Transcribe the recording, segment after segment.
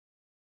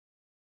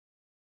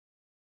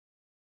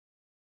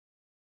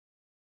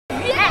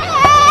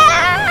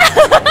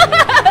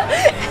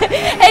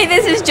Hey,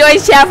 this is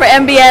Joyce Chow for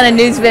MBN, a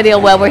news video.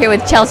 Well, we're here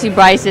with Chelsey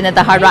Bryson at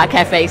the Hard Rock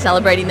Cafe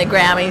celebrating the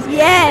Grammys.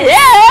 Yes.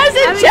 Yes,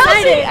 and I'm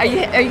Chelsey.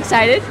 excited. Are you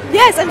excited?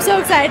 Yes, I'm so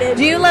excited.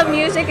 Do you love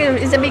music?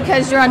 Is it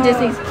because you're on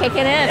Disney's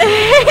Kickin'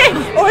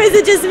 It? Or is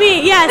it just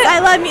me? Yes, I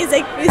love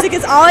music. Music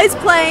is always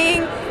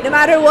playing, no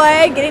matter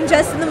what. Getting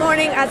dressed in the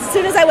morning, as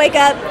soon as I wake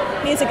up,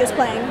 music is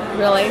playing.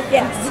 Really?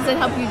 Yes. Does it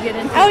help you get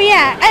into Oh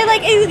yeah,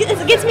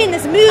 it gets me in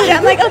this mood.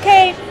 I'm like,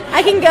 okay,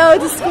 I can go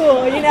to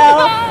school, you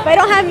know. If I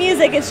don't have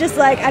music, it's just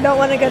like I don't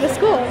want to go to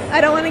school.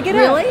 I don't want to get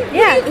up. Really?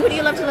 Yeah. Who do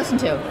you love to listen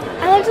to?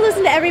 I love to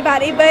listen to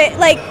everybody, but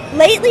like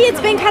lately it's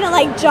been kind of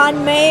like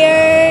John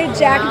Mayer,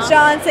 Jack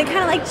Johnson, kind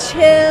of like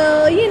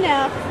chill, you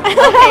know. I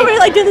love how we're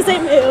like doing the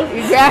same move.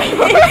 You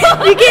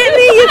get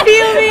me? You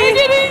feel me? I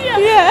get it,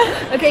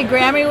 Yeah. Okay,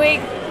 Grammy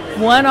week.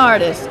 One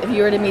artist. If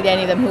you were to meet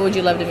any of them, who would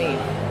you love to meet?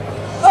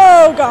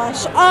 Oh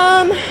gosh,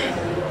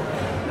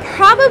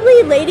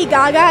 probably Lady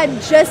Gaga,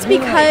 just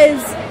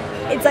because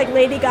it's like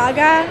Lady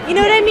Gaga. You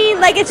know what I mean?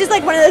 Like it's just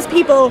like one of those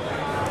people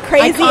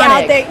crazy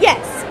Iconic. out there. Yes.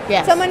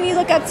 Yes. Someone you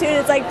look up to, and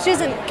it's like she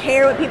doesn't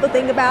care what people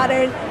think about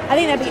her. And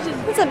I think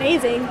that's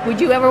amazing.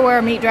 Would you ever wear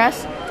a meat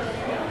dress?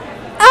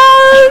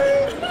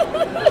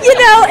 You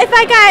know, if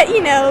I got,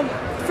 you know,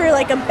 for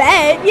like a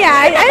bet, yeah,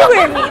 I'd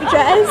wear a meat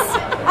dress.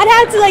 I'd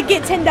have to like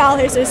get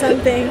 $10 or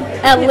something.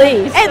 At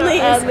least. At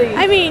least.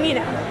 I mean, you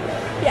know.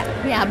 Yeah.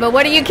 Yeah, but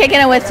what are you kicking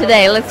it with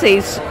today? Let's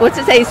see. What's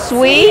it say?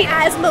 Sweet?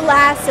 As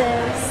molasses.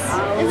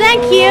 Is that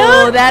cute?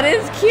 Oh, that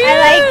is cute. I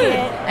like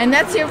it. And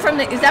that's here from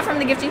is that from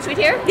the gifting suite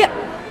here? Yep.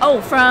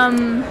 Oh,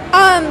 from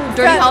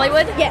Dirty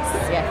Hollywood? Yes.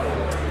 Yeah.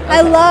 Okay.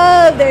 I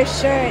love their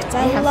shirts.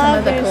 I have love some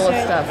of the their coolest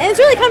shirts. stuff. And it's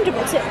really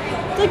comfortable too.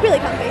 It's like really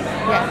comfy.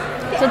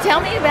 Yeah. So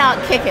tell me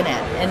about Kickin'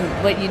 It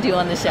and what you do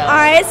on the show. All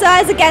right, so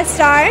I was a guest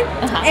star,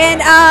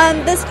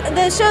 and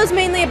the show's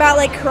mainly about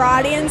like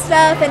karate and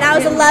stuff, and I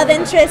was a love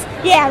interest.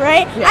 Yeah,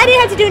 right. Yeah. I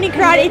didn't have to do any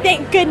karate,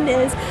 thank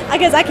goodness,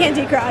 because I can't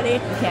do karate.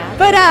 Yeah.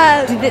 But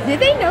did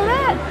they know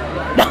that?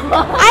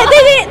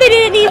 they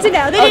didn't need to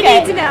know. They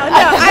didn't need to know.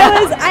 No,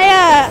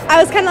 I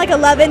was kind of like a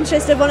love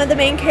interest of one of the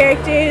main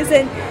characters,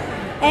 and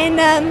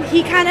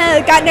he kind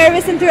of got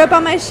nervous and threw up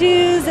on my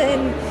shoes,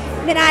 and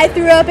then I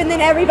threw up, and then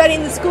everybody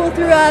in the school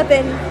threw up,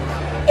 and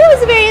it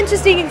was a very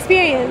interesting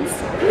experience.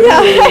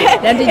 Now,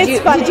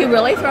 did you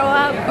really throw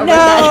up? Or no.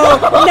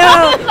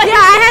 Yeah,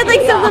 I had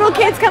like some little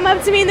kids come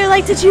up to me and they're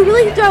like, "Did you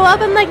really throw up?"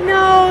 I'm like,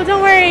 "No,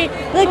 don't worry."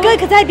 They're like, "Good,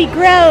 because that'd be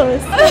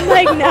gross." I'm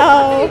like,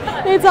 "No,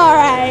 it's all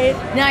right."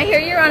 Now I hear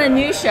you're on a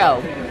new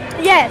show.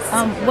 Yes.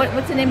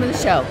 What's the name of the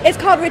show? It's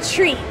called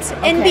Retreat.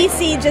 Okay.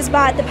 NBC just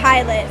bought the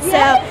pilot, so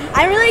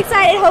I'm really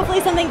excited. Hopefully,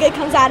 something good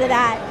comes out of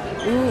that.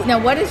 Ooh, now,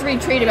 what is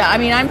Retreat about? I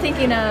mean, I'm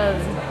thinking of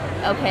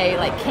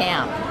like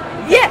camp.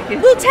 Yeah,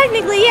 well,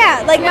 technically,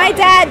 yeah. Like, my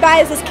dad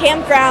buys this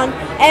campground,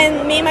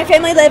 and me and my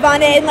family live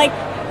on it, and, like,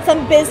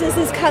 some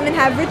businesses come and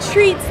have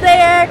retreats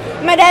there.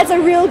 My dad's a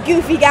real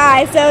goofy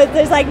guy, so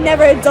there's, like,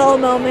 never a dull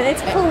moment.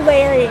 It's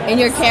hilarious. And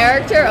your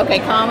character? Okay,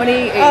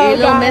 comedy? Are you a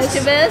little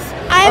mischievous?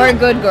 Or a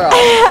good girl?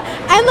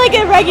 I'm, like,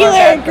 a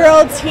regular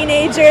girl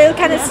teenager,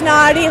 kind of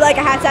snotty. Like,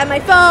 I have to have my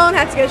phone,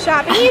 have to go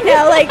shopping, you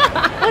know, like,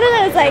 one of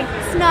those, like,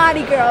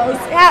 snotty girls.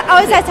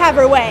 Always has to have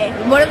her way.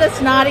 One of the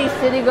snotty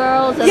city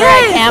girls that Yes,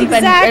 are at camp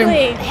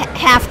exactly. and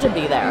have to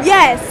be there.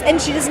 Yes, and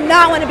she does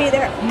not want to be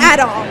there at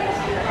all.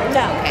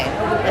 No. Okay,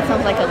 that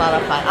sounds like a lot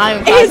of fun.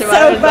 I'm It's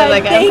so fun.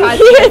 Like, Thank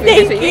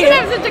you. You can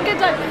have such a good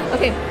time.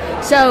 Okay,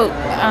 so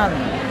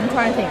I'm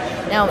trying to think.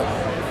 Now,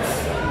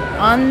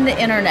 on the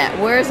internet,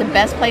 where is the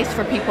best place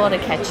for people to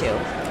catch you?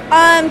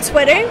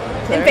 Twitter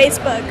and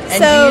Facebook.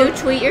 And so, do you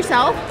tweet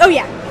yourself? Oh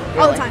yeah,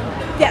 all the Really? time.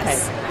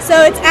 Yes. Okay.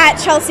 So it's at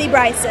Chelsey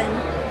Bryson.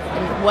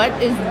 And what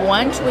is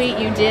one tweet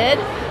you did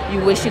you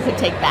wish you could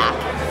take back?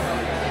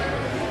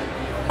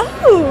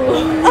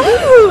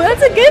 Oh,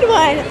 that's a good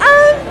one.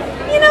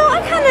 You know,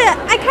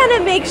 I kind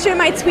of make sure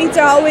my tweets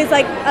are always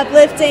like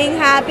uplifting,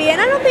 happy,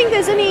 and I don't think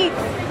there's any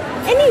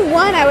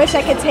one I wish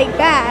I could take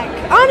back.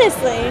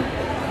 Honestly,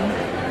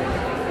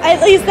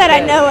 at least that I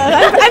know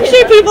of. I'm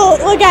sure people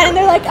look at it and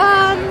they're like,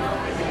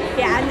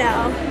 yeah,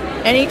 no.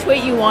 Any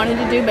tweet you wanted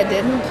to do but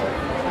didn't?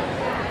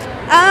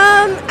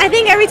 I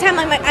think every time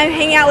I'm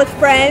hanging out with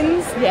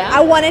friends,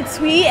 I want to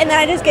tweet, and then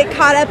I just get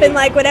caught up in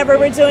like whatever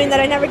we're doing that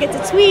I never get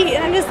to tweet,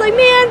 and I'm just like,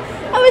 man,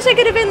 I wish I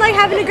could have been like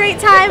having a great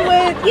time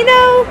with, you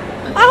know,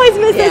 I always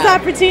miss those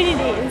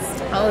opportunities.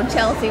 Oh,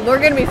 Chelsey, we're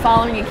going to be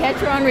following you. Catch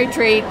her on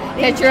Retreat,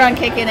 catch her on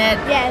Kickin' It.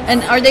 Yes.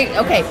 And are they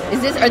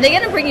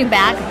going to bring you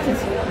back?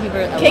 Because you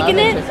were a Kickin'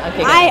 It?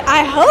 Okay,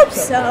 I hope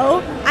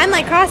so. I'm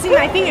like crossing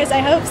my fingers. I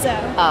hope so.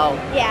 Oh.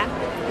 Yeah.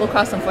 We'll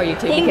cross them for you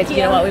too, Thank because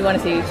you know what, we want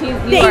to see you. You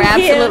Thank are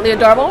absolutely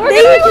adorable. We're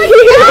Thank gonna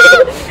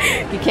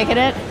you. You kicking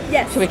it?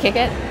 Yes. Should we kick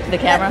it to the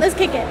camera? Let's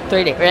kick it.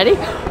 3D. Ready?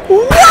 Wow!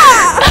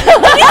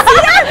 Let me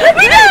see that. Let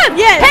me that.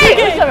 Yes. Hey,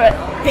 okay. listen to it.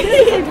 Kick it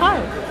at the same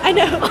time. I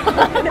know.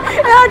 And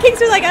our kicks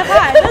are like up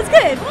high. That's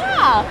good.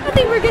 Wow. I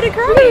think we're good at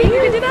karate.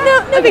 You can do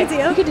that? No big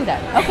deal. You can do that.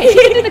 Okay, she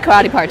can do the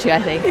karate part too, I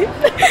think.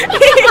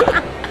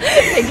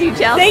 Thank you,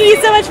 Chelsey. Thank you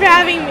so much for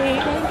having me.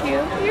 Thank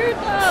you. You're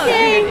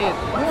Yay.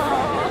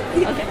 a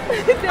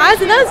Okay.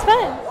 Awesome, that was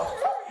fun.